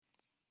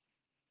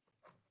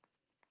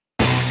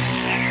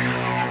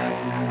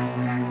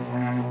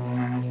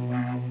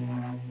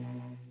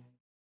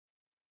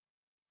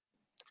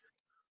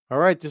All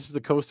right, this is the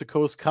Coast to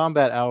Coast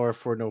Combat Hour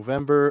for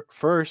November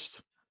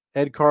 1st.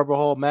 Ed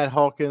Carbajal, Matt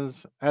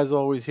Hawkins, as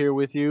always, here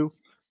with you.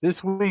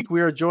 This week, we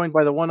are joined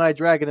by the one eyed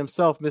dragon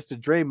himself, Mr.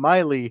 Dre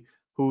Miley,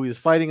 who is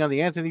fighting on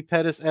the Anthony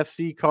Pettis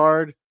FC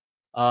card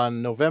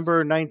on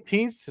November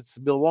 19th. It's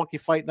Milwaukee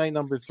Fight Night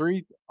number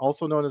 3,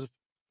 also known as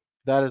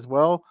that as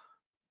well.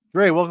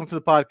 Dre, welcome to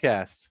the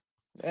podcast.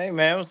 Hey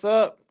man, what's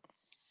up?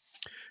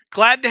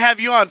 Glad to have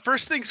you on.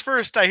 First things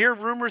first, I hear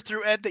rumor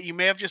through Ed that you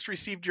may have just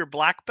received your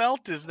black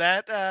belt. Is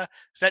that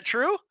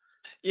true?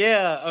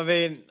 Yeah, I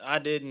mean, I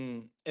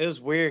didn't. It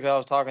was weird because I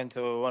was talking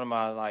to one of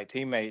my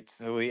teammates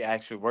who we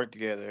actually worked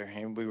together,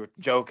 and we were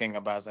joking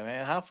about. I was like,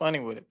 man, how funny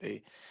would it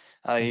be?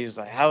 He was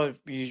like,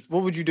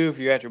 what would you do if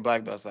you had your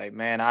black belt? I was like,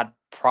 man, I'd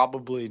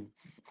probably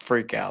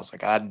freak out. I was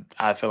like,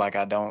 I feel like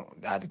I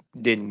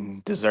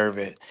didn't deserve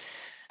it.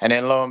 And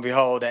then lo and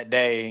behold, that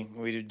day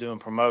we were doing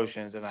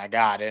promotions, and I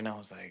got it, and I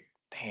was like,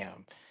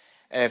 damn.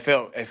 And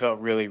it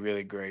felt really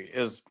really great. It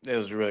was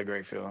a really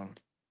great feeling.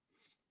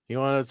 You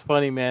know, it's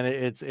funny, man.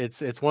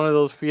 It's one of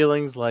those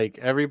feelings like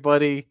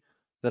everybody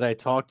that I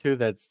talk to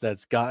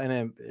that's gotten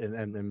it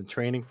and been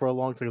training for a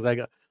long time.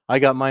 Because I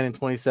got mine in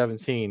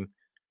 2017,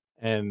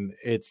 and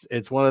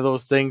it's one of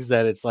those things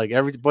that it's like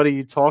everybody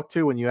you talk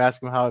to when you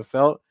ask them how it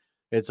felt,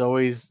 it's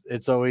always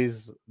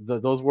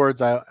those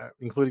words.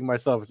 Including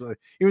myself. It's like,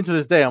 even to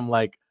this day, I'm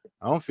like,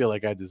 I don't feel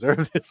like I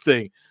deserve this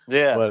thing,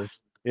 Yeah. but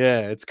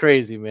yeah, it's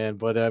crazy, man.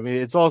 But I mean,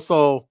 it's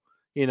also,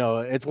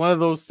 it's one of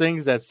those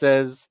things that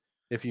says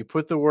if you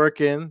put the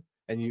work in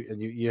and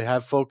you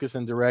have focus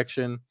and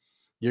direction,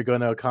 you're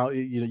gonna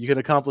you can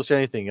accomplish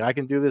anything. I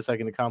can do this. I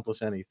can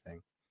accomplish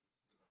anything.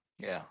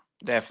 Yeah,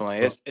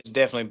 definitely. So, It's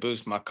definitely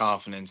boosted my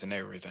confidence and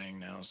everything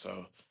now.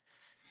 So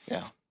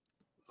yeah.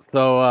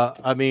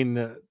 I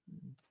mean,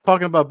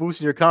 talking about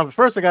boosting your confidence.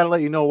 First, I got to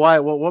let you know why.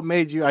 What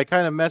made you? I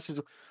kind of messaged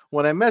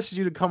when I messaged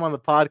you to come on the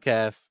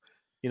podcast.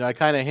 I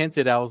kind of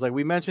hinted. I was like,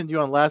 we mentioned you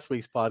on last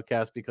week's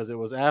podcast because it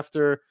was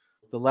after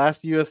the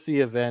last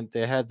UFC event.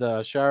 They had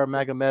the Shara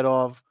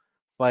Magomedov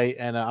fight,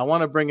 and I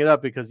want to bring it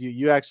up because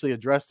you actually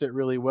addressed it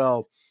really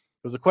well.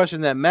 It was a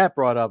question that Matt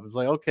brought up. It's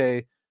like,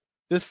 okay,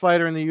 this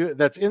fighter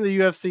that's in the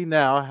UFC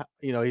now,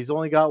 he's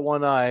only got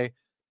one eye,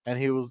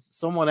 and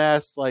someone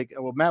asked, like,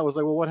 well, Matt was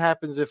like, well, what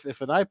happens if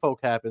an eye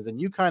poke happens?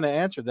 And you kind of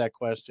answered that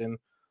question.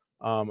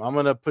 I'm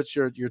gonna put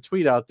your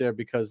tweet out there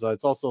because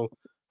it's also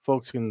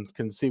folks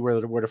can see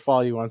where to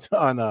follow you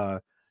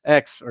on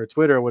X or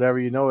Twitter or whatever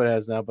you know it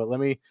as now. But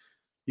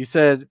you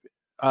said,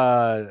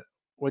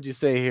 what'd you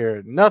say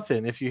here?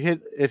 Nothing. If you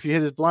hit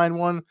his blind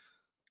one,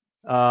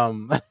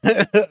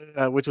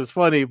 which was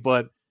funny,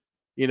 but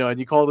and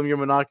you called him your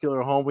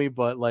monocular homie.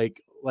 But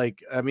like,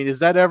 I mean, is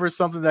that ever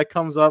something that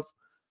comes up,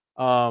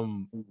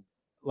 um,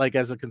 like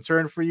as a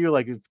concern for you?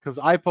 Like, because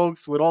eye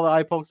pokes, with all the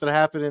eye pokes that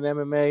happen in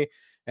MMA,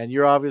 and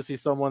you're obviously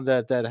someone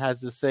that has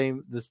the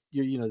same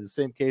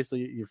case. So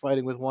you're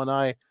fighting with one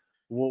eye.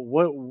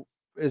 What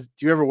is?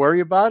 Do you ever worry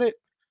about it?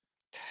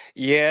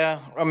 Yeah,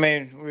 I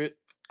mean,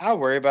 I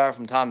worry about it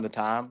from time to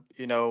time.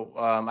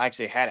 I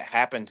actually had it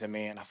happen to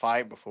me in a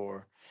fight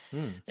before.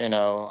 Hmm. I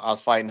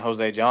was fighting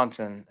Jose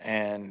Johnson,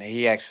 and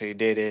he actually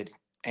did it.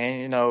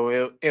 And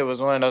it was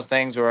one of those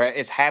things where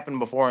it's happened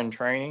before in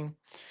training,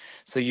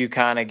 so you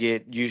kind of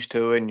get used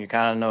to it, and you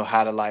kind of know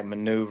how to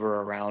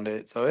maneuver around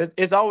it. So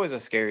it's always a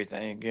scary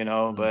thing.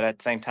 Hmm. But at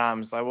the same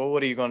time, it's like, well,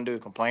 what are you going to do?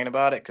 Complain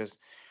about it? Because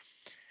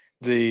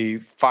the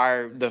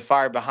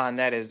fire behind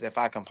that is, if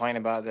I complain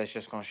about it, that's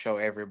just going to show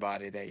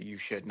everybody that you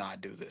should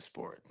not do this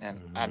sport,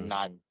 and I'm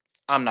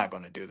Hmm. not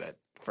going to do that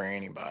for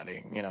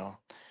anybody.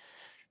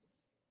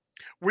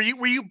 Were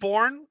you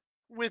born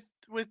with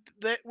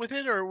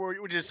it, or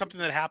was it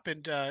something that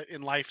happened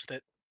in life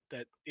that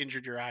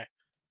injured your eye?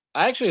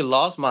 I actually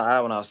lost my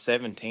eye when I was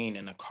 17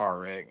 in a car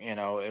wreck. It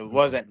Hmm.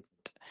 wasn't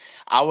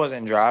I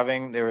wasn't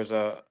driving. There was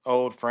a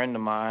old friend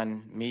of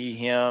mine, me,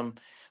 him,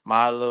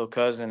 my little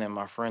cousin, and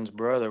my friend's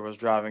brother was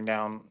driving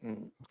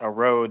down a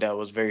road that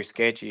was very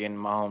sketchy in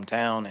my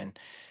hometown, and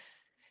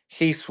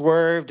he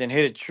swerved and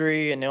hit a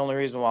tree. And the only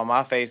reason why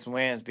my face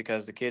went is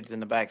because the kids in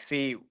the back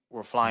seat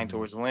were flying Hmm.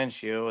 towards the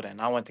windshield, and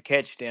I went to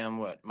catch them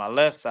with my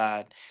left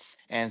side.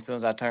 And as soon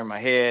as I turned my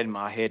head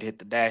hit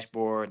the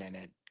dashboard, and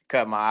it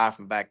cut my eye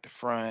from back to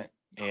front.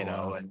 Oh,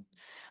 wow. And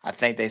I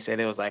think they said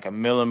it was like a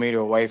millimeter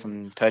away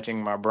from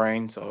touching my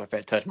brain. So if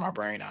it touched my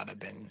brain, I'd have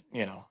been.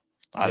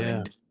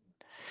 Yeah.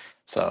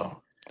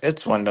 So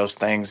it's one of those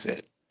things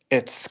that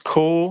it's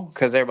cool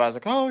because everybody's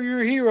like, "Oh,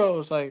 you're a hero."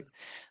 It's like,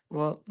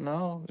 well,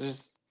 no, it's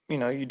just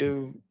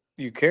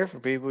you care for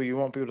people, you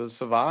want people to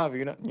survive.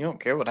 You don't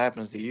care what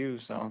happens to you.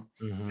 So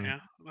Hmm. Yeah,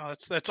 well,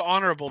 that's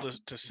honorable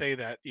to say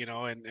that,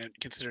 and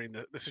considering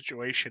the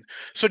situation.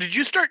 So, did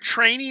you start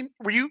training?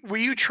 Were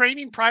you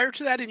training prior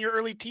to that in your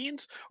early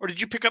teens, or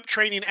did you pick up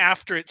training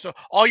after it? So,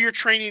 all your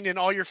training and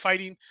all your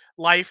fighting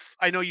life,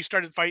 I know you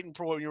started fighting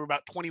for when you were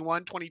about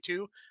 21,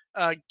 22,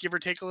 give or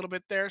take a little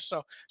bit there.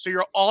 So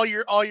all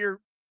your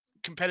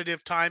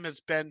competitive time has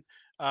been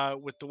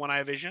with the one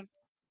eye vision.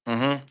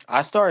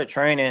 I started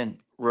training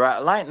right,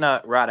 like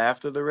not right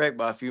after the wreck,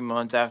 but a few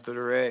months after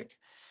the wreck.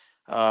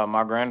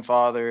 My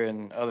grandfather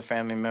and other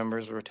family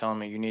members were telling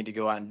me you need to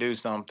go out and do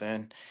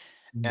something,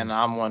 and Mm.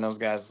 I'm one of those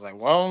guys that's like,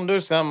 well, I'm gonna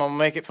do something. I'm gonna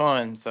make it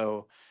fun.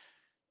 So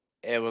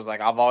it was like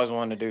I've always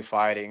wanted to do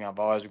fighting. I've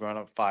always grown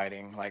up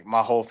fighting. Like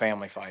my whole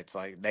family fights.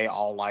 Like they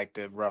all like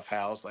the rough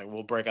house. Like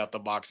we'll break out the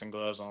boxing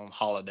gloves on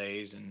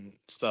holidays and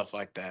stuff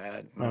like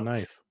that. You Oh, know,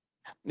 nice.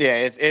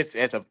 yeah,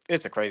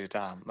 it's a crazy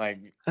time. Like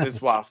this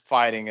is why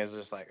fighting is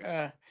just like,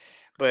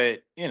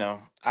 but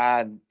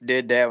I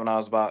did that when I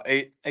was about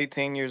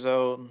 18 years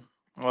old.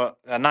 Well,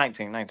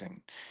 19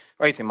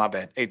 or 18. My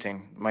bad,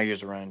 18. My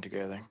years are running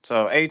together.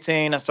 So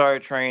 18, I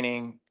started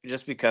training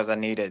just because I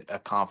needed a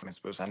confidence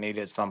boost. I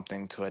needed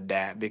something to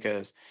adapt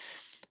because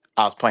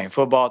I was playing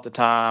football at the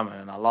time,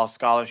 and I lost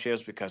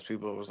scholarships because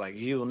people was like,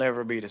 "You'll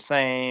never be the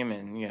same,"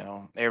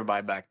 and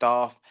everybody backed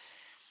off.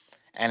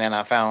 And then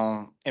I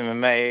found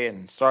MMA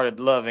and started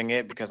loving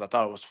it because I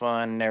thought it was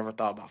fun. Never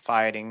thought about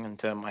fighting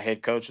until my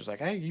head coach was like,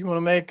 "Hey, you want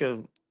to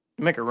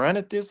make a run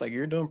at this? Like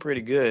you're doing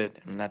pretty good."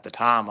 And at the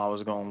time, I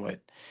was going with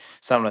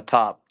some of the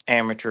top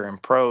amateur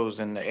and pros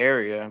in the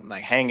area,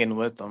 like hanging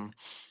with them.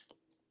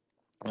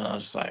 And I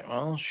was like,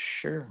 "Well,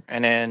 sure."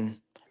 And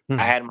then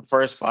I Hmm. had my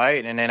first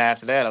fight, and then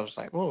after that, I was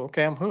like, "Oh,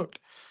 okay, I'm hooked."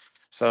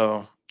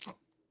 So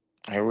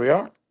here we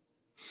are.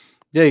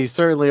 Yeah, you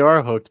certainly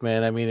are hooked,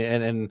 man. I mean,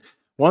 and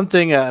one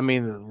thing, I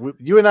mean,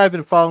 you and I have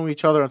been following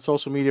each other on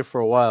social media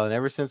for a while, and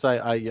ever since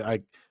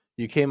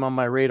you came on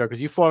my radar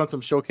because you fought on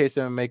some showcase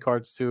MMA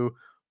cards too.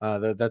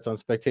 That's on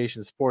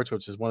Spectation Sports,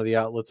 which is one of the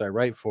outlets I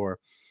write for.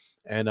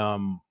 And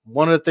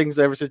one of the things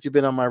ever since you've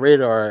been on my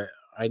radar,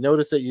 I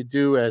noticed that you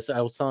do. As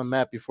I was telling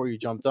Matt before you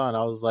jumped on,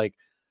 I was like,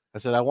 I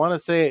said I want to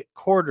say it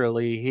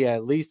quarterly. He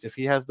at least if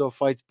he has no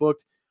fights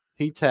booked,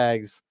 he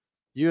tags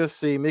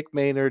UFC, Mick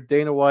Maynard,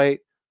 Dana White,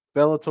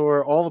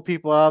 Bellator, all the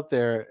people out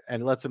there,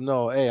 and lets them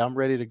know, hey, I'm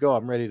ready to go.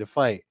 I'm ready to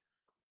fight.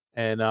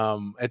 And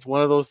it's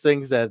one of those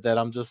things that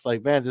I'm just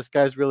like, man, this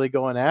guy's really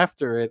going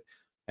after it.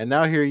 And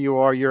now here you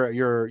are,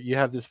 you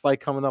have this fight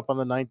coming up on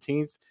the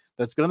 19th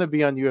that's going to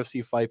be on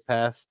UFC Fight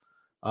Pass.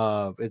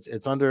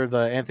 It's under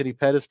the Anthony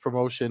Pettis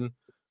promotion.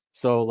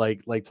 So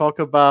like talk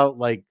about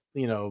like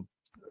you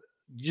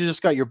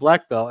just got your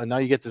black belt and now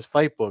you get this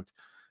fight booked.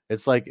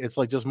 It's like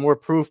just more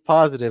proof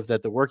positive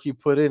that the work you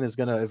put in is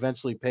going to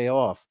eventually pay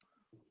off.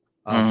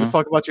 Just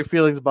talk about your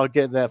feelings about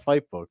getting that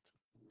fight booked.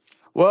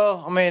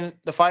 Well, I mean,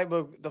 the fight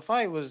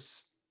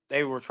was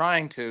they were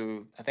trying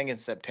to, I think in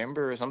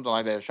September or something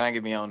like that, they were trying to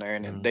get me on there,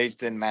 and the Mm, dates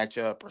didn't match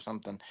up or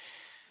something.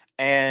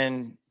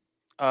 And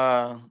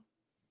uh,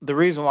 the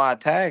reason why I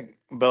tagged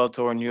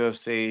Bellator and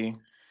UFC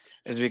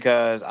is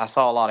because I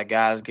saw a lot of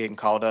guys getting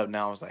called up.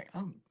 Now I was like,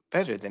 I'm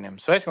better than him.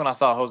 Especially when I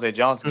saw Jose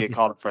Johnson get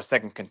called up for a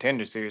second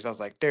contender series, I was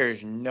like,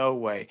 there's no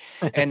way.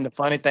 And the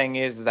funny thing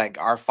is like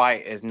our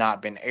fight has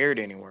not been aired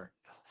anywhere.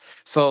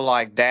 So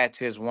like that's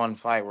his one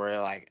fight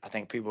where like I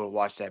think people would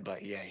watch that,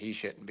 but yeah, he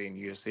shouldn't be in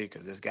UFC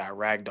because this guy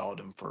ragdolled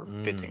him for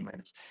mm, 15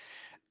 minutes.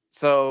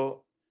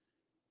 So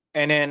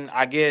and then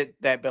I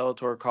get that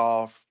Bellator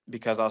call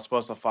because I was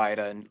supposed to fight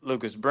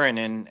Lucas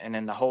Brennan, and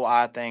then the whole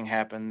eye thing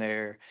happened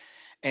there.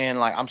 And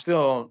like I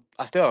still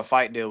have a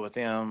fight deal with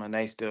them, and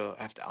they still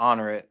have to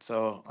honor it.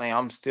 So like,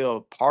 I'm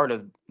still part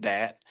of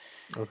that.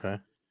 okay.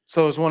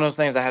 So it's one of those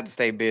things I have to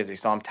stay busy.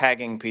 So I'm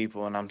tagging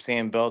people, and I'm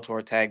seeing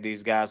Bellator tag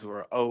these guys who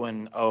are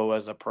 0-0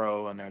 as a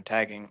pro, and they're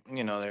tagging,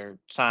 they're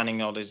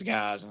signing all these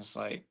guys, and it's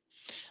like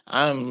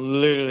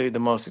I'm literally the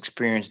most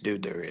experienced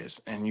dude there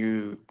is, and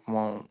you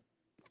won't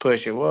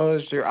push it. Well,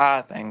 it's your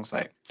eye thing. It's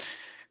like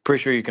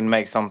pretty sure you can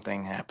make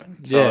something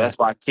happen. So Yeah. that's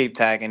why I keep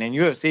tagging, and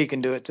UFC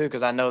can do it too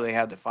because I know they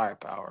have the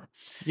firepower.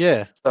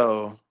 Yeah.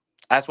 So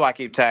that's why I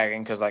keep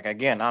tagging because, like,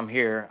 again, I'm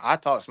here. I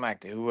talk smack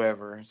to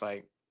whoever. It's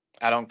like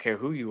I don't care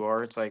who you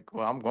are. It's like,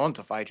 well, I'm going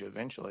to fight you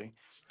eventually.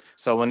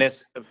 So when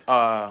this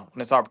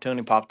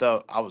opportunity popped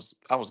up, I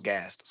was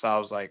gassed. So I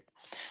was like,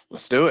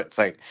 let's do it. It's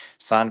like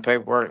sign the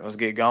paperwork. Let's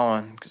get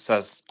going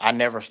because I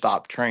never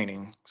stopped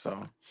training.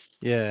 So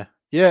Yeah,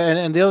 yeah,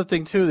 and the other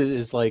thing too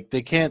is like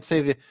they can't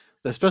say that,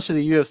 especially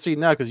the UFC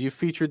now, because you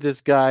featured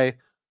this guy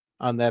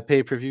on that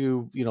pay per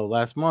view,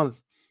 last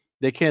month.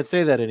 They can't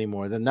say that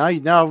anymore. Then now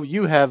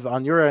you have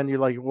on your end, you're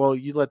like, well,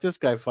 you let this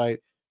guy fight.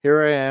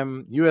 Here I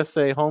am,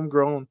 USA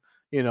homegrown,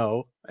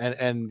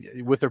 and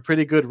with a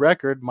pretty good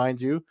record,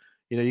 mind you.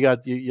 You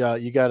got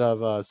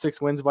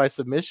 6 wins by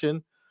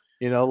submission.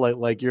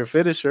 Like you're a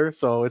finisher.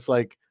 So it's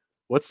like,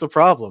 what's the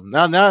problem?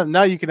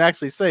 Now you can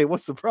actually say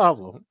what's the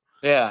problem.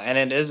 yeah, and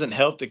it doesn't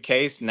help the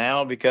case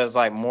now because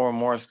like more and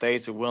more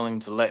states are willing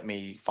to let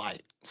me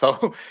fight.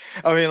 So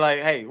I mean, like,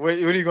 hey, what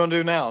are you gonna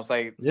do now? It's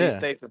like these Yeah.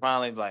 states are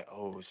finally like,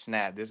 oh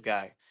snap, this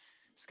guy's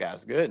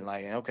good. And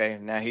like, okay,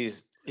 now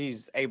he's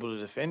able to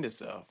defend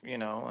himself,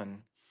 and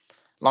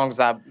as long as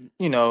I,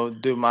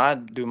 do my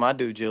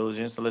due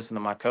diligence to listen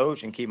to my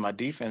coach and keep my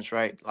defense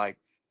right, like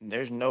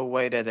there's no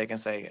way that they can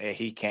say, hey,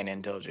 he can't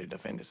intelligently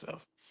defend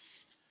himself.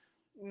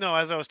 No,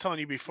 as I was telling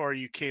you before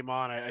you came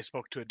on, I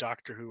spoke to a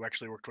doctor who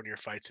actually worked one of your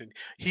fights, and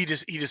he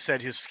just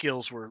said his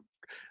skills were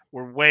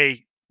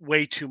way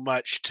too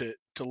much to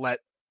let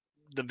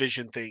the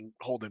vision thing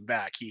hold him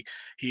back.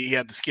 He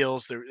had the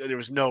skills. There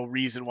was no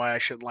reason why I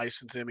shouldn't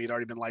license him. He'd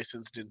already been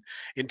licensed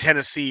in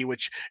Tennessee,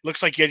 which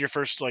looks like you had your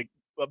first like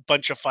a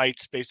bunch of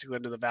fights basically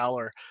under the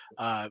Valor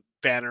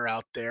banner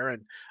out there,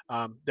 and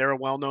they're a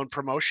well-known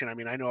promotion. I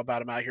mean, I know about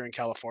them out here in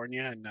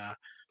California and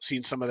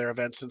seen some of their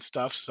events and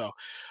stuff. So,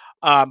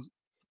 um,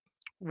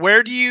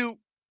 where do you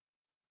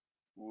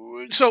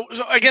so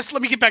I guess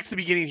let me get back to the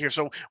beginning here.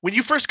 So when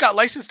you first got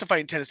licensed to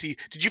fight in Tennessee,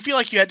 did you feel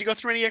like you had to go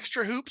through any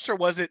extra hoops, or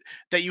was it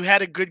that you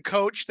had a good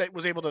coach that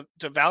was able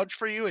to vouch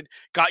for you and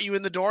got you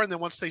in the door, and then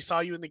once they saw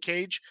you in the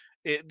cage,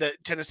 that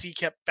Tennessee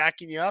kept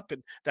backing you up,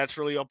 and that's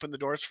really opened the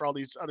doors for all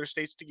these other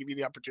states to give you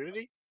the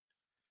opportunity?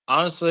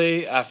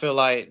 Honestly, I feel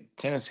like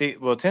Tennessee.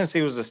 Well,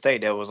 Tennessee was the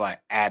state that was like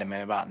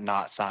adamant about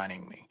not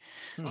signing me.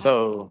 Hmm. Uh-huh.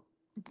 So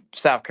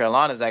South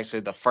Carolina is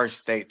actually the first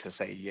state to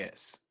say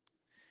yes.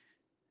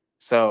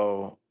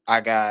 So I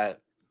got,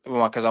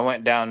 well, because I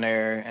went down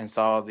there and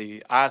saw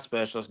the eye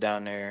specialist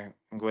down there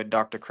with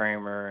Dr.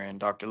 Kramer and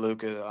Dr.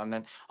 Lucas, and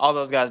then all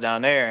those guys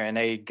down there, and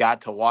they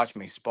got to watch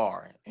me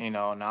spar. And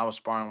I was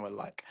sparring with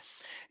like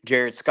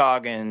Jared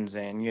Scoggins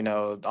and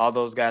all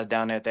those guys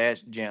down there at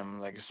that gym,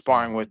 like Hmm.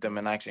 sparring with them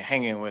and actually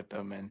hanging with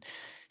them and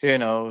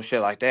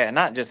shit like that. And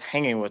not just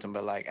hanging with them,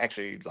 but like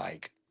actually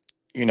like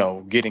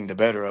getting the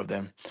better of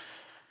them.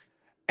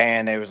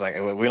 And they was like,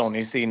 "Well, we don't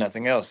need to see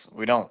nothing else.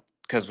 We don't,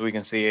 because we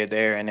can see it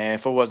there." And then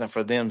if it wasn't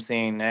for them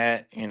seeing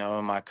that, and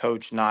my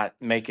coach not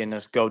making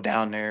us go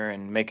down there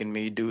and making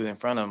me do it in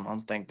front of them, I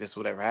don't think this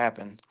would ever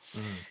happen. Hmm.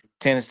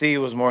 Tennessee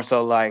was more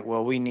so like,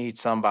 well, we need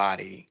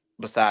somebody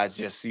besides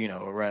just, a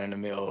run of the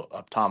mill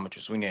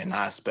optometrist. We need an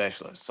eye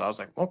specialist. So I was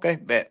like, okay,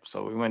 bet.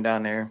 So we went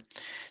down there.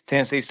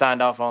 Tennessee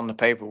signed off on the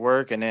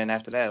paperwork. And then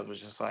after that, it was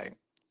just like,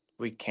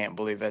 we can't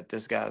believe that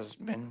this guy's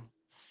been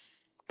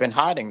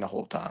hiding the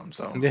whole time.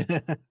 So, Yeah.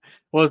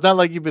 Well, it's not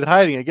like you've been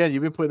hiding. Again,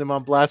 you've been putting them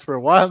on blast for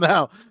a while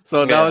now.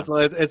 So now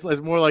yeah.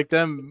 it's more like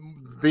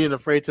them being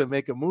afraid to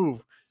make a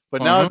move.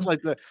 But now it's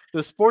Mm-hmm. like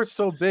the sport's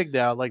so big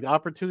now. Like the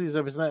opportunities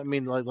of it's not. I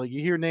mean, like you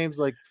hear names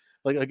like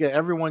again,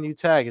 everyone you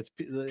tag,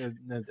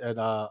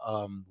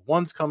 and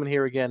one's coming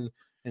here again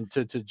and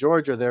to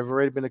Georgia. They've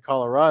already been to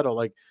Colorado.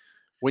 Like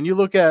when you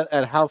look at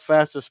how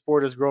fast the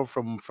sport has grown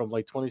from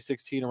like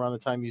 2016 around the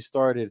time you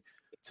started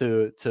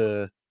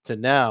to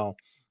now,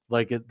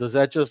 like does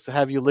that just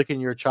have you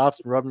licking your chops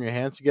and rubbing your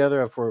hands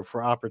together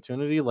for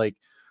opportunity, like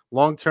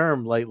long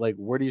term, like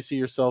where do you see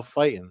yourself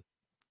fighting?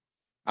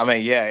 I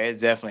mean, yeah, it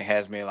definitely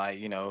has me like,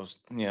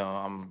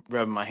 I'm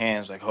rubbing my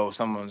hands like, oh,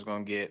 someone's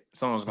gonna get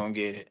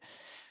it.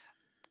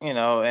 And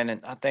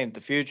I think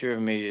the future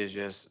of me is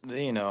just,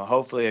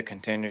 hopefully a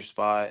contender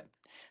spot,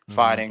 Hmm.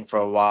 fighting for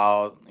a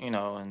while,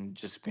 and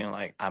just being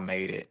like, I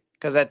made it.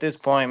 Because at this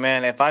point,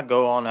 man, if I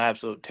go on an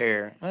absolute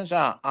tear, which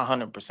I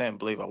 100%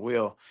 believe I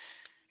will,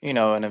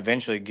 and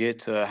eventually get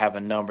to have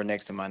a number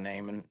next to my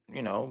name,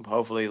 and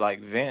hopefully like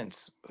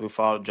Vince, who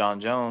fought John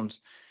Jones,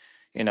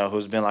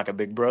 who's been like a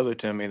big brother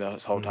to me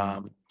this whole Hmm.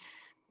 time,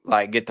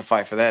 like get the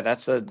fight for that.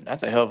 That's a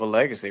hell of a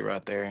legacy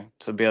right there.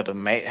 To be able to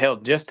make, hell,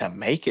 just to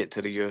make it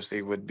to the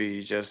UFC would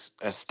be just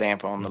a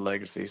stamp on the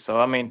legacy. So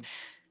I mean,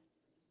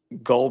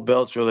 gold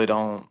belts really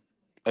don't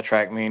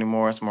attract me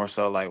anymore. It's more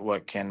so like,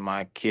 what can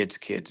my kids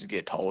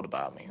get told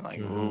about me? Like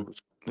Hmm.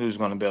 who's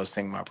going to be able to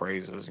sing my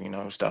praises?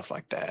 Stuff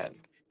like that.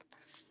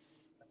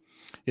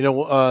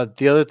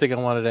 The other thing I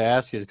wanted to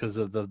ask you is because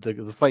of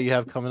the fight you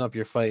have coming up,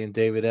 you're fighting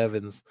David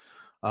Evans.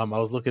 I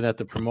was looking at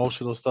the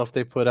promotional stuff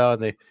they put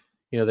out, and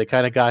they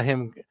kind of got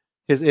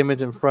his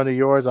image in front of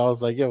yours. I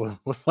was like, yo,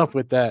 what's up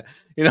with that?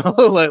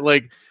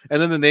 Like,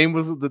 and then the name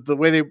was the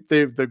way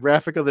the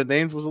graphic of the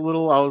names was a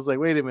little. I was like,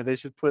 wait a minute, they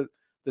should put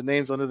the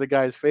names under the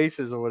guys'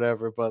 faces or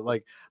whatever. But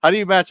like, how do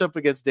you match up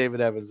against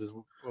David Evans? Is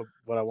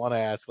what I want to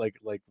ask.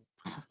 Like,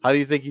 how do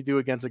you think you do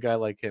against a guy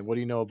like him? What do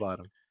you know about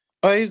him?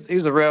 Oh,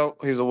 he's a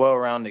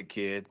well-rounded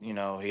kid.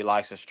 He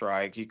likes to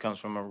strike. He comes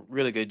from a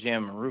really good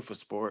gym in Rufus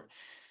Sport.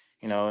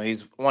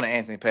 He's one of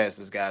Anthony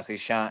Pettis' guys.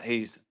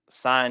 He's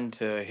signed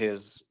to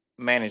his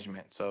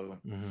management, so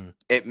Hmm.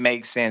 it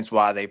makes sense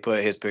why they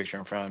put his picture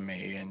in front of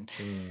me, and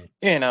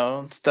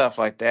Mm. stuff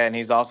like that. And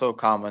he's also a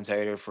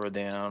commentator for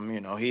them.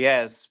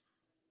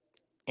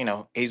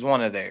 He's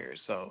one of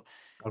theirs. So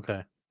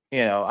Okay.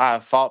 I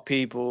fought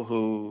people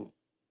who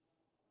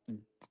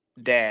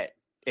that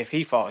if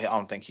he fought, I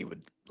don't think he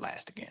would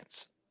last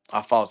against.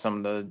 I fought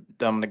some of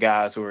the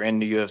guys who are in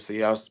the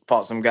UFC.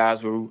 Fought some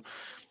guys who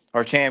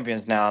are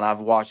champions now, and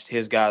I've watched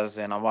his guys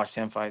and I watched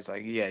him fight. It's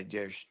like, yeah,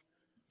 there's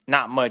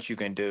not much you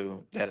can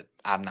do that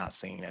I've not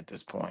seen at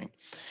this point.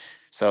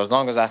 So as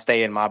long as I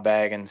stay in my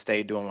bag and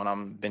stay doing what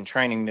I'm been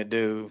training to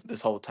do this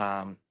whole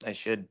time, it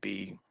should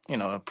be,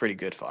 a pretty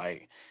good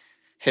fight.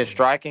 His Mm.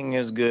 striking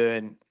is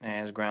good,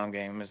 and his ground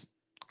game is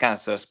kind of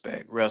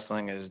suspect.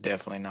 Wrestling is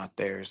definitely not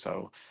there.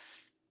 So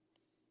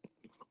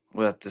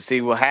we'll have to see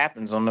what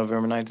happens on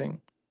November 19th.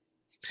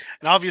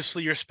 And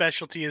obviously, your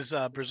specialty is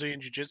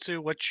Brazilian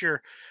Jiu-Jitsu. What's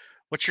your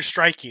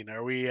striking?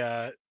 Are we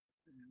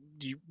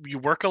do you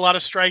work a lot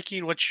of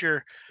striking?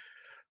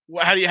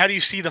 How do you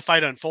see the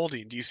fight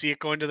unfolding? Do you see it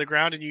going to the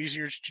ground and using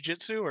your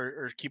jiu-jitsu,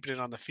 or keeping it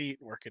on the feet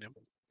and working him?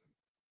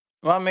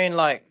 Well, I mean,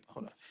 like,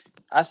 hold on.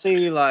 I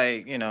see,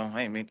 like, I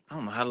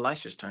don't know how the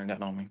lights just turned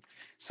out on me.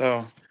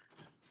 So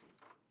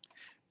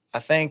I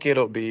think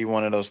it'll be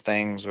one of those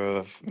things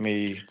of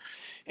me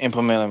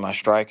implementing my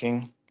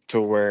striking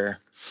to where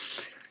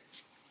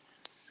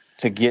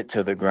to get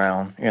to the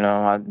ground.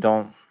 I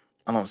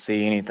don't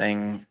see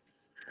anything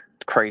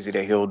crazy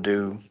that he'll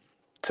do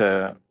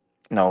to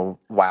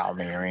wow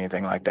me or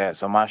anything like that.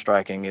 So my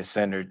striking is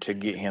centered to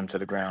get him to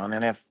the ground.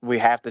 And if we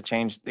have to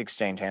change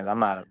exchange hands, I'm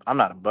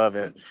not above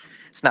it.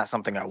 It's not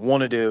something I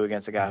want to do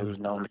against a guy Mhm. who's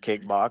known to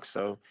kickbox.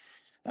 So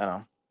you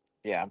know,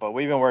 yeah. But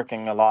we've been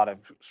working a lot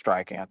of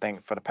striking. I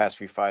think for the past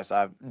few fights,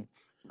 I've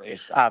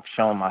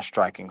shown my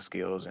striking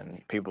skills,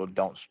 and people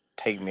don't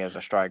take me as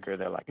a striker.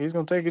 They're like, he's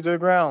gonna take you to the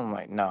ground. I'm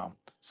like, no.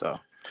 So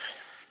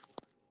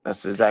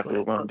that's exactly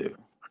what we're gonna do.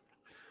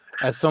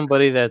 As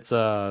somebody that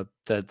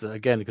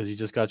again, because you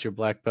just got your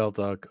black belt,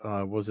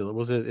 was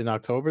it in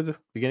October, the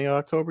beginning of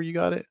October you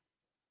got it?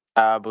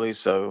 I believe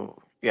so.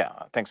 Yeah,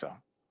 I think so.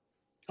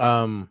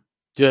 Um,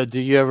 do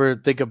you ever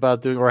think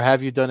about doing, or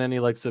have you done any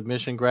like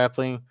submission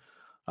grappling?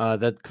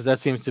 That because that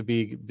seems to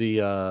be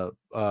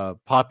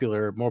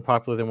popular, more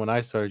popular than when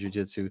I started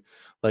jujitsu.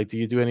 Like, do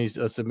you do any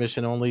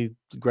submission only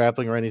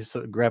grappling or any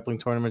grappling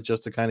tournament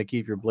just to kind of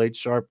keep your blade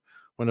sharp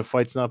when the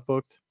fight's not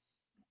booked?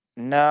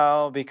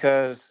 No,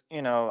 because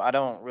I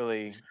don't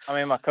really. I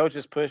mean, my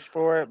coaches push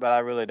for it, but I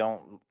really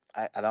don't.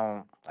 I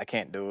don't. I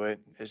can't do it.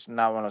 It's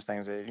not one of those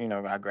things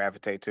that I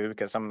gravitate to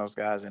because some of those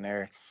guys in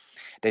there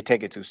they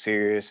take it too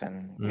serious,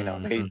 and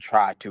they Hmm.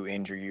 try to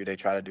injure you. They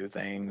try to do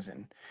things,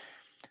 and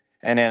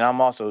then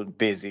I'm also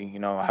busy.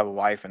 I have a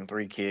wife and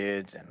 3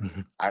 kids,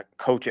 and I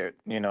coach at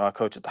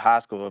the high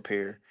school up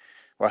here,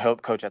 or I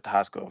help coach at the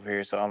high school up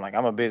here. So I'm like,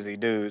 I'm a busy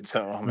dude.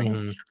 So I mean,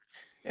 Hmm.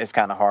 it's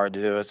kind of hard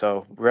to do it.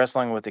 So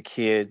wrestling with the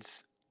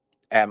kids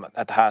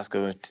at the high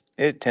school,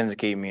 it tends to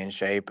keep me in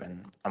shape,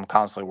 and I'm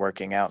constantly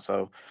working out.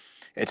 So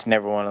it's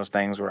never one of those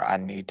things where I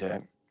need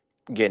to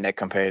get in that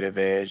competitive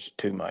edge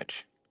too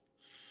much.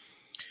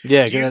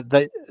 Yeah, Do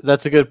you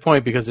that's a good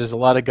point because there's a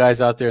lot of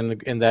guys out there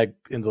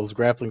in those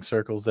grappling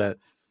circles that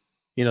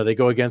they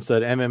go against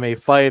an MMA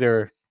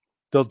fighter.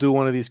 They'll do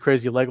one of these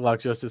crazy leg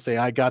locks just to say,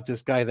 "I got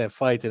this guy that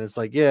fights," and it's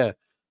like, yeah,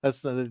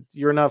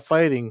 you're not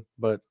fighting,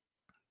 but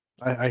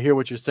I hear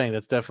what you're saying.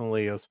 That's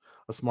definitely a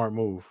smart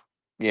move.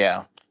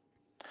 Yeah.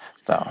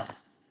 So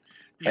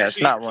you yeah, it's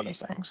see? not one of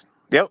those things.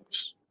 Yep.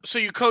 So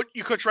you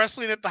coach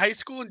wrestling at the high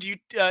school, and do you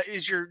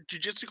is your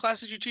jujitsu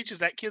classes you teach, is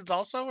that kids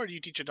also, or do you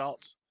teach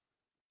adults?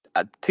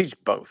 I teach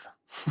both.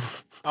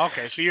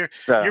 Okay, so you're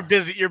So. you're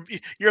busy.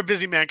 You're a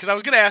busy man. Because I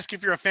was going to ask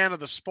if you're a fan of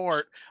the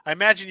sport. I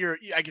imagine you're.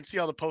 I can see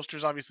all the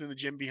posters, obviously, in the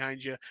gym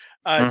behind you.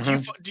 Hmm.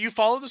 Do you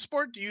follow the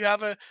sport? Do you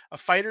have a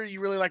fighter you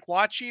really like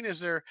watching? Is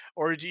there,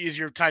 or is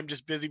your time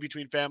just busy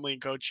between family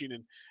and coaching,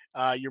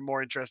 and you're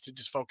more interested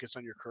just focused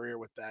on your career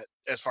with that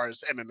as far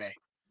as MMA?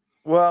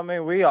 Well, I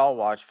mean, we all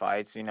watch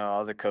fights.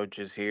 All the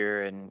coaches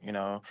here, and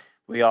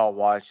we all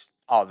watch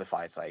all the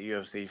fights, like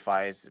UFC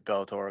fights,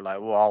 Bellator. Like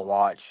we'll all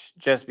watch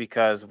just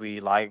because we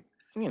like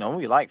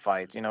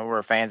fights.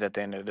 We're fans at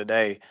the end of the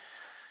day.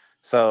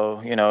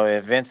 So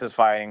if Vince is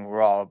fighting,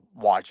 we're all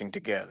watching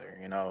together.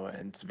 And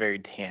it's very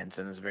tense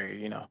and it's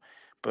very.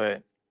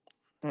 But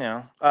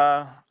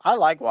I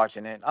like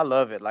watching it. I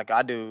love it. Like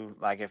I do.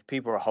 Like if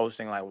people are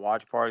hosting like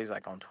watch parties,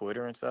 like on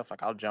Twitter and stuff,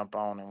 like I'll jump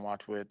on and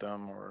watch with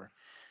them or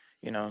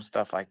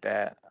stuff like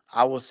that.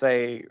 I will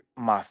say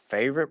my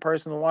favorite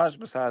person to watch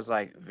besides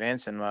like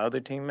Vince and my other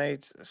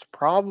teammates is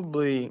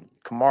probably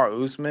Kamar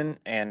Usman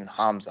and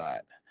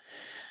Hamzat.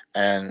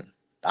 And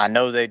I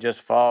know they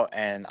just fought,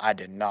 and I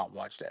did not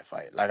watch that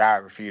fight. Like I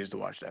refused to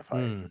watch that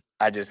fight.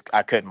 Hmm.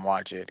 I couldn't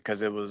watch it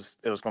because it was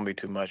gonna be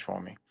too much for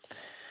me.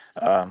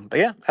 But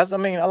yeah, I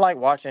mean, I like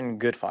watching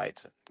good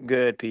fights,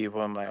 good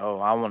people. I'm like, oh,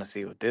 I want to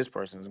see what this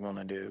person's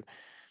gonna do,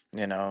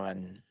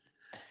 and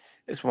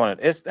it's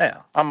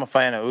yeah. I'm a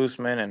fan of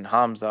Usman and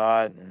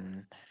Hamzat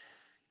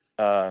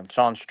and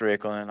Sean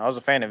Strickland. I was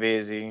a fan of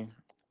Izzy,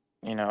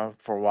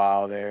 for a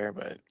while there,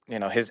 but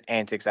his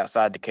antics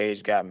outside the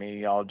cage got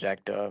me all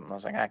jacked up. I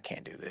was like, I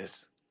can't do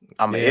this.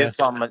 I'm an Yeah.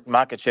 Islam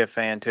Makachev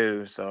fan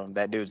too, so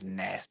that dude's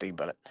nasty.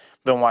 But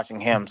I've been watching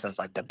him since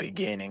like the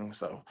beginning.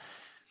 So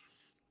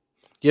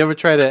You ever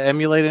try to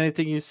emulate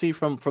anything you see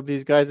from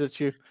these guys that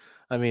you?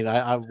 I mean,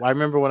 I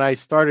remember when I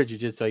started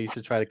jujitsu, I used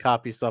to try to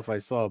copy stuff I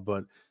saw,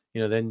 but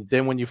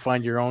then when you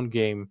find your own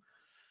game,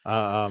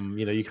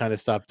 you kind of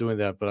stop doing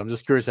that. But I'm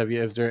just curious,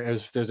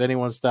 if there's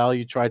anyone's style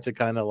you try to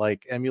kind of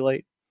like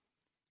emulate?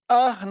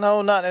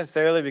 no, not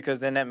necessarily because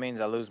then that means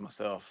I lose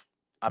myself.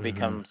 I Hmm.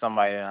 become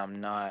somebody that I'm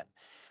not.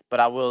 But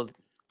I will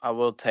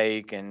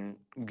take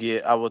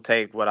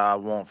what I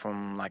want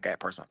from like that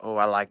person. Oh,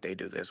 I like they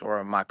do this,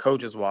 or my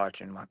coach is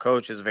watching. My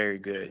coach is very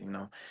good.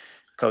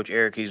 Coach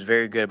Eric, he's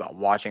very good about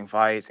watching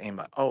fights and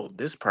like, oh,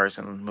 this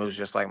person moves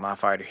just like my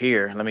fighter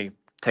here. Let me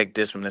take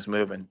this from this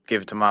move and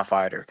give it to my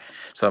fighter,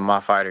 so my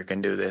fighter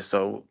can do this.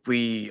 So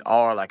we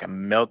are like a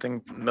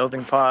melting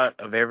pot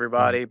of Mm,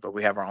 everybody, but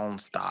we have our own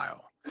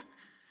style.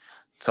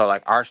 So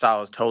like our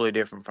style is totally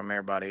different from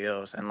everybody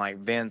else. And like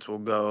Vince will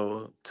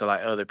go to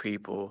like other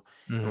people,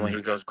 and when mhm,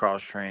 he goes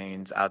cross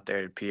trains out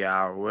there to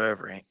PI or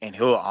wherever, and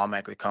he'll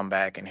automatically come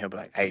back and he'll be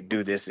like, "Hey,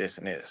 do this, this,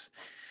 and this."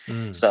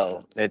 mm.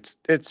 So it's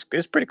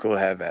pretty cool to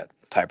have that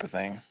type of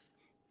thing.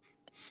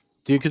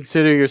 Do you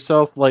consider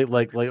yourself like?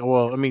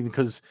 Well, I mean,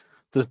 because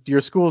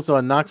your school's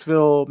on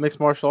Knoxville Mixed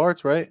Martial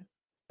Arts, right?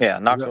 Yeah,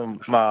 Is that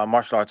Knoxville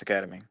Martial Arts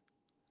Academy.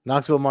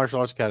 Knoxville Martial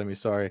Arts Academy?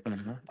 Sorry.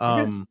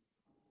 You're good.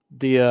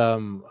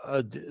 Um,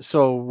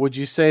 so would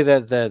you say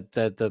that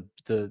the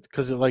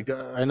because like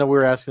I know we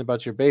were asking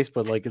about your base,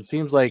 but like it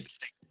seems like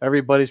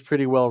everybody's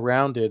pretty well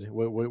rounded.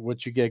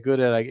 What you get good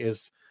at,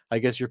 I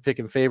guess you're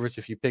picking favorites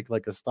if you pick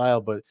like a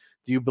style. But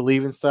do you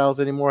believe in styles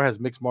anymore? Has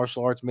mixed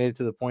martial arts made it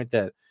to the point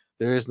that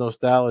there is no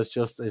style? It's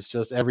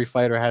just every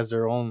fighter has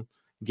their own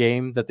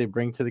game that they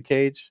bring to the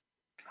cage.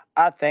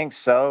 I think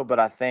so, but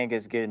I think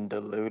it's getting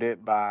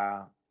diluted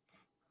by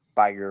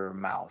your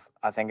mouth.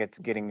 I think it's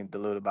getting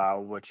diluted by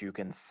what you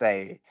can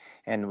say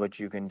and what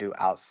you can do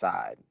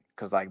outside.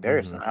 Cause like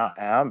there's Hmm. some, and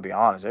I'm gonna be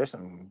honest, there's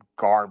some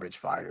garbage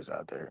fighters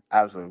out there,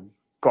 absolute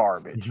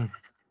garbage.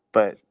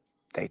 But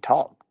they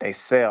talk, they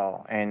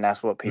sell, and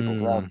that's what people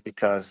Mm, want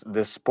because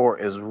this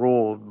sport is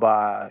ruled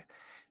by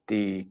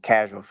the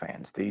casual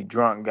fans, the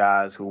drunk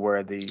guys who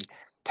wear the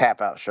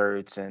tap out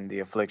shirts and the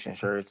affliction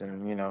shirts,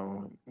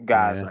 and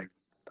guys yeah. like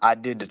I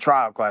did the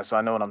trial class, so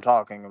I know what I'm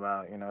talking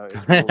about.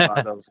 It's ruled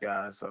by those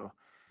guys, so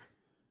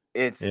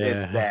it's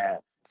Yeah.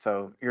 that.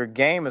 So your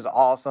game is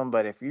awesome,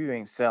 but if you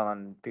ain't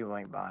selling, people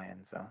ain't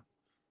buying. So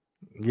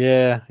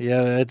Yeah,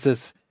 yeah,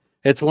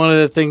 it's one of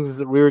the things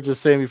that we were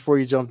just saying before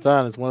you jumped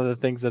on. It's one of the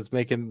things that's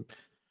making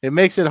it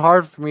makes it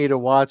hard for me to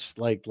watch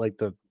like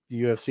the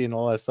UFC and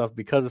all that stuff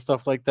because of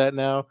stuff like that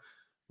now.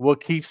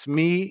 What keeps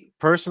me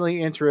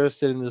personally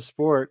interested in the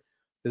sport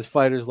is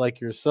fighters like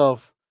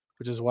yourself,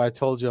 which is why I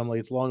told you I'm like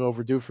it's long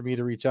overdue for me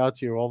to reach out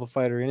to you. All the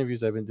fighter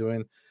interviews I've been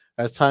doing,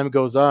 as time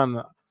goes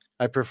on,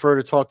 I prefer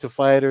to talk to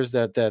fighters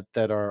that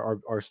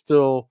are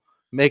still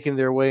making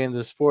their way in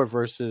the sport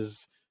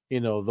versus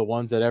the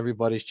ones that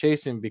everybody's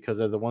chasing because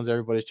they're the ones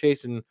everybody's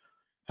chasing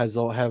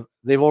have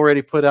they've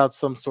already put out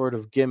some sort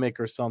of gimmick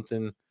or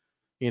something,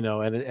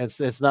 and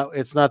it's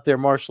not their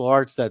martial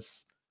arts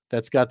that's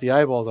got the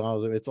eyeballs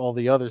on it. It's all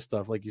the other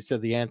stuff, like you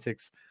said, the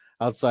antics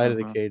outside of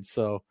the hmm cage.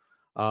 So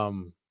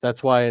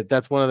that's one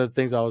of the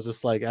things I was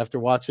just like after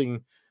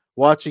watching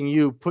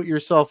you put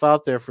yourself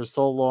out there for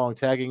so long,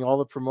 tagging all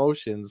the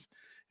promotions,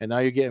 and now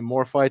you're getting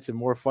more fights, and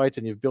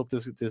you've built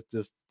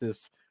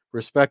this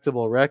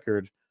respectable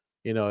record.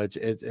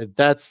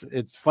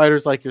 It's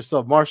fighters like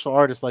yourself, martial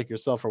artists like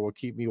yourself, are what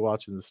keep me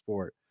watching the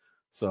sport.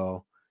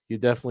 So you're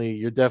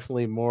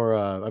definitely more.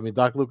 I mean,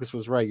 Doc Lucas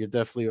was right. You're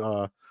definitely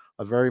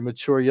a very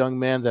mature young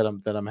man that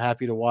I'm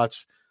happy to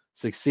watch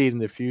succeed in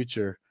the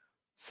future.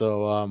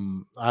 So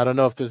I don't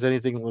know if there's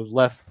anything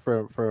left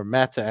for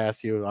Matt to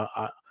ask you.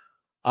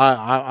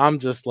 I'm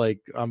just like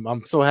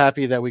I'm so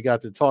happy that we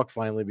got to talk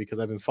finally because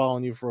I've been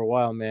following you for a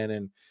while,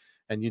 man,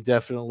 and you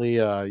definitely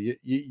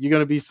you're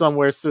gonna be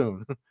somewhere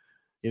soon.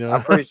 you I know.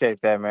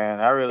 appreciate that, man.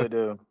 I really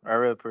do. I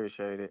really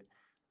appreciate it.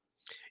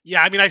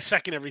 Yeah, I mean, I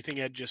second everything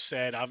Ed just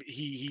said.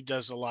 He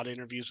does a lot of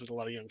interviews with a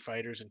lot of young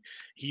fighters, and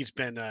he's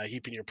been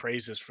heaping your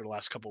praises for the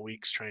last couple of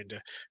weeks, trying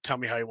to tell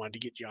me how he wanted to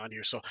get you on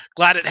here. So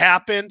glad it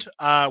happened.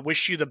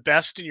 Wish you the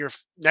best in your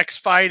next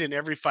fight and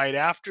every fight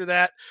after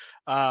that.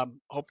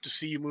 Hope to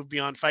see you move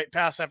beyond Fight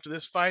Pass after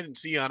this fight and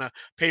see you on a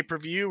pay per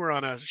view or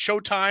on a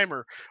Showtime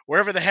or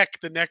wherever the heck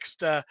the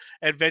next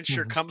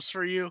adventure comes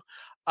for you.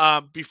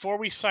 Before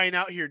we sign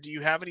out here, do you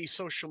have any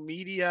social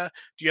media?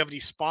 Do you have any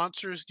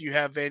sponsors? Do you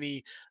have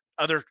any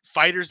other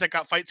fighters that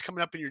got fights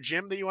coming up in your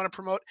gym that you want to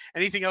promote?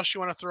 Anything else you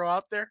want to throw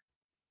out there?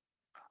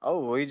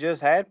 Oh, we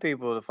just had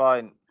people to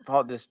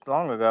fought this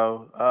long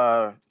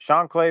ago.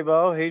 Sean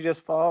Claybo, he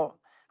just fought.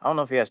 I don't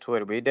know if he has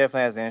Twitter, but he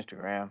definitely has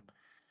Instagram.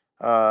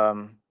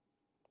 Um,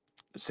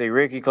 see,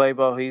 Ricky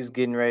Claybo, he's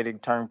getting ready to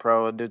turn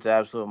pro. Dude's an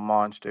absolute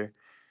monster.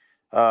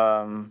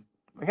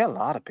 We got a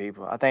lot of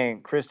people. I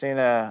think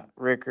Christina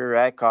Ricker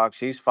Adcock,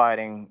 she's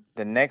fighting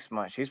the next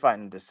month. She's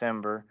fighting in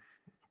December.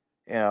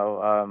 You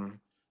know,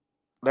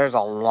 there's a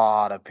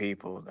lot of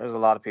people. There's a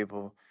lot of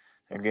people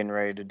that are getting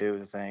ready to do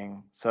the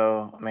thing.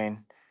 So, I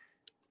mean,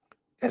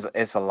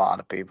 it's a lot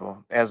of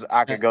people. As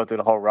I could go through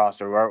the whole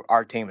roster,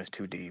 our team is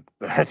too deep.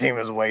 Our team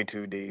is way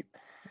too deep.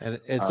 And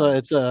it's a Um,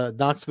 it's a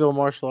Knoxville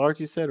martial arts.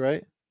 You said,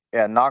 right?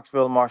 yeah,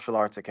 Knoxville Martial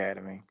Arts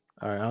Academy.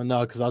 All right. I'll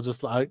know because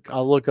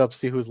I'll look up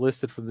see who's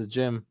listed for the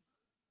gym.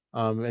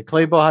 And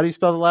Claybo, how do you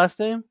spell the last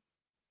name?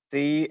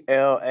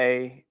 Claboughh.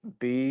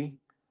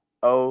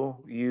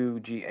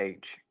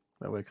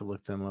 That way I could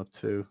look them up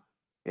too.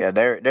 Yeah,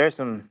 there's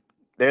some.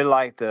 They're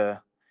like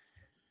the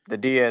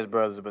Diaz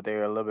brothers, but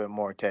they're a little bit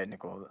more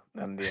technical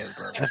than the Diaz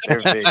brothers.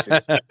 They're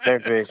vicious. They're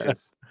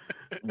vicious.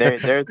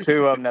 There are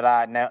two of them that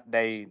I now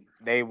they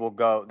will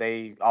go.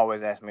 They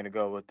always ask me to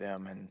go with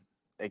them, and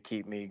they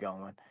keep me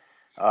going.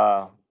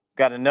 Got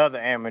another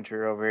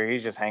amateur over here.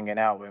 He's just hanging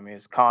out with me.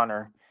 It's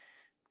Connor.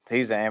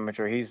 He's an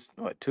amateur. He's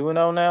what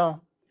 2-0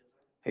 now.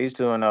 He's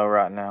 2-0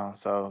 right now.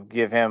 So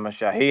give him a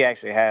shot. He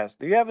actually has.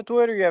 Do you have a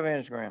Twitter? You have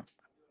an Instagram?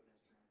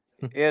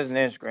 He has an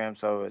Instagram.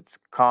 So it's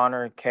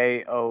Connor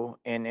Konner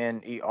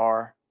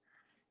Chandler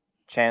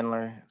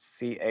Chandler.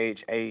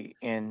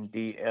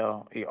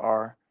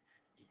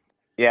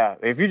 Yeah,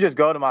 if you just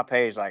go to my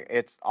page, like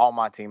it's all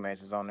my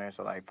teammates is on there,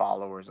 so like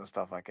followers and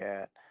stuff like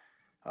that.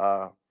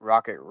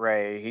 Rocket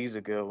Ray, he's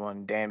a good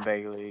one. Dan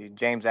Bailey,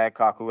 James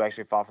Adcock, who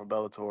actually fought for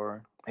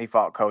Bellator, he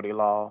fought Cody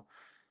Law.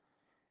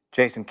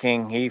 Jason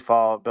King, he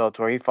fought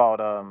Bellator. He fought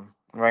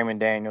Raymond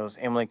Daniels.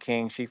 Emily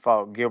King, she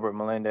fought Gilbert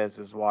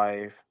Melendez's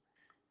wife.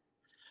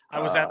 I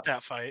was at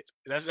that fight.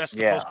 That's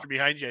the Yeah, poster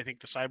behind you. I think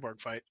the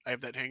Cyborg fight. I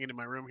have that hanging in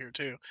my room here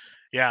too.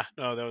 Yeah,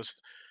 no, that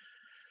was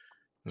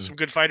some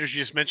good fighters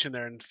you just mentioned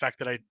there. And the fact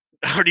that I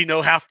already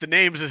know half the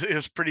names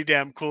is pretty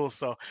damn cool.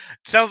 So it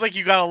sounds like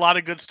you got a lot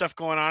of good stuff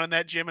going on in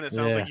that gym, and it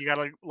sounds like you got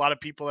a lot of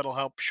people that'll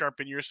help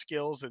sharpen your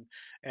skills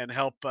and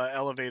help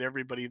elevate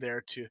everybody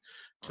there to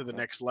the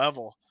next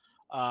level.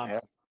 yeah.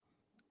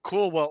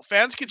 Cool. Well,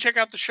 fans can check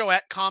out the show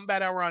at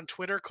Combat Hour on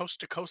Twitter, Coast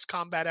to Coast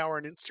Combat Hour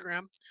on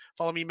Instagram.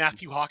 Follow me,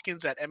 Matthew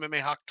Hawkins, at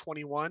MMA Hawk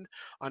 21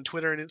 on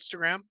Twitter and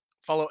Instagram.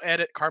 Follow Ed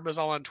at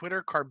Carbazol on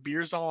Twitter,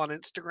 Carbeerzol on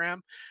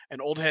Instagram,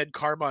 and Oldhead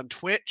Carb on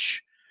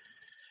Twitch.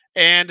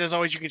 And as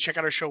always, you can check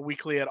out our show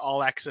weekly at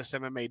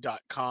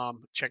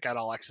allaccessmma.com. Check out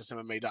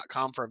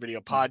allaccessmma.com for our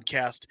video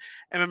podcast,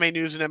 MMA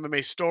news, and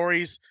MMA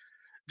stories.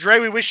 Dre,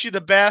 we wish you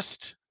the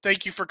best.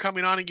 Thank you for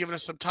coming on and giving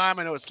us some time.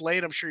 I know it's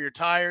late. I'm sure you're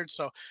tired.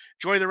 So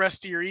enjoy the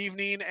rest of your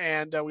evening.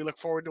 And we look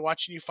forward to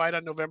watching you fight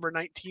on November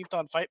 19th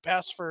on Fight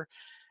Pass for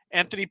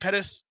Anthony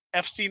Pettis,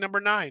 FC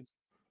number 9.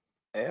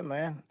 Yeah,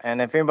 man.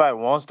 And if anybody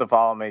wants to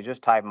follow me,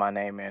 just type my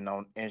name in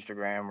on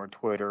Instagram or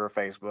Twitter or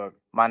Facebook.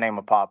 My name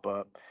will pop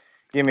up.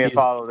 Give me a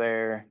follow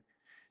there.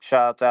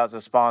 Shout out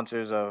to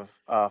sponsors of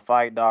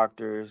Fight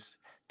Doctors,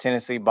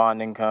 Tennessee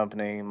Bonding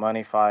Company,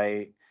 Money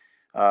Fight,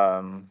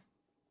 Beard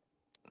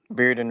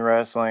and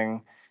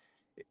Wrestling,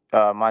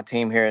 my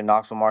team here at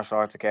Knoxville Martial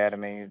Arts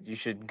Academy. You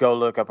should go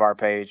look up our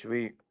page.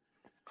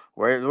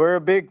 We're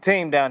a big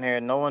team down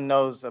here. No one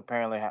knows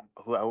apparently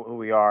who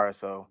we are,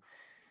 so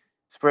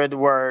spread the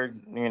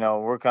word. You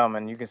know, we're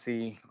coming. You can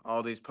see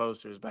all these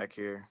posters back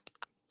here.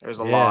 There's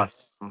a lot.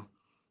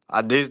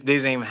 These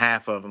ain't even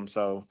half of them,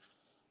 so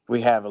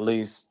we have at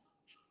least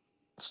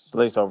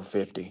over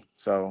 50.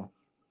 So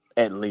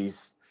at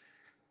least,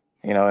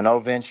 you know,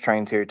 and Vince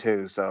trains here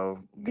too. So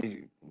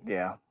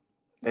yeah,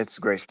 it's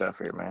great stuff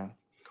here, man.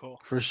 Cool.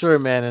 For sure,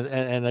 man.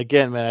 And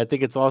again, man, I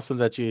think it's awesome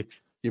that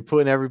you're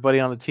putting everybody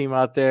on the team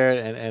out there,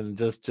 and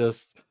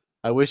just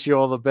I wish you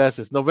all the best.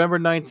 It's November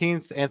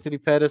 19th, Anthony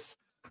Pettis,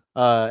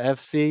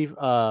 FC.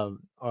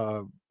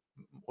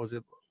 Was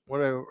it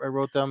what I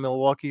wrote down?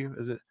 Milwaukee?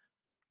 Is it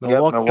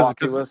Milwaukee? Yep,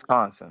 Milwaukee,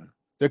 Wisconsin.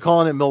 They're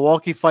calling it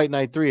Milwaukee Fight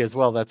Night 3 as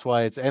well. That's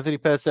why it's Anthony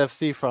Pettis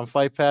FC from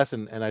Fight Pass,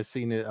 and I've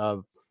seen it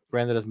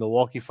branded as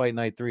Milwaukee Fight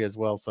Night 3 as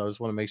well. So I just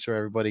want to make sure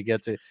everybody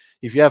gets it.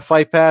 If you have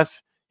Fight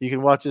Pass, you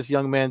can watch this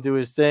young man do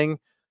his thing,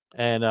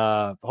 and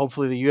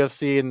hopefully the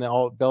UFC and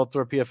all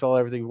Bellator, PFL,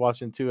 everything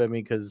watching too. I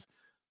mean, because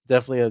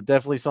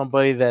definitely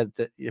somebody that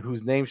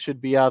whose name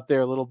should be out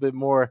there a little bit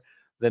more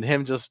than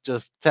him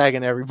just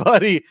tagging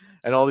everybody.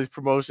 And all these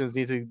promotions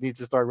need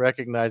to start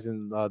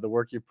recognizing the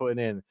work you're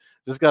putting in.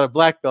 Just got a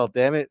black belt,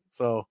 damn it!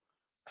 So,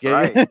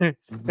 right.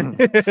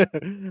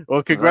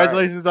 Well,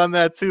 congratulations on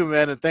that too,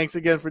 man, and thanks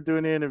again for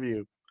doing the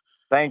interview.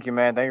 Thank you,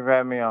 man. Thank you for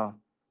having me on.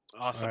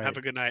 Awesome. Have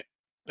a good night.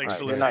 Thanks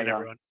for listening,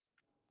 everyone.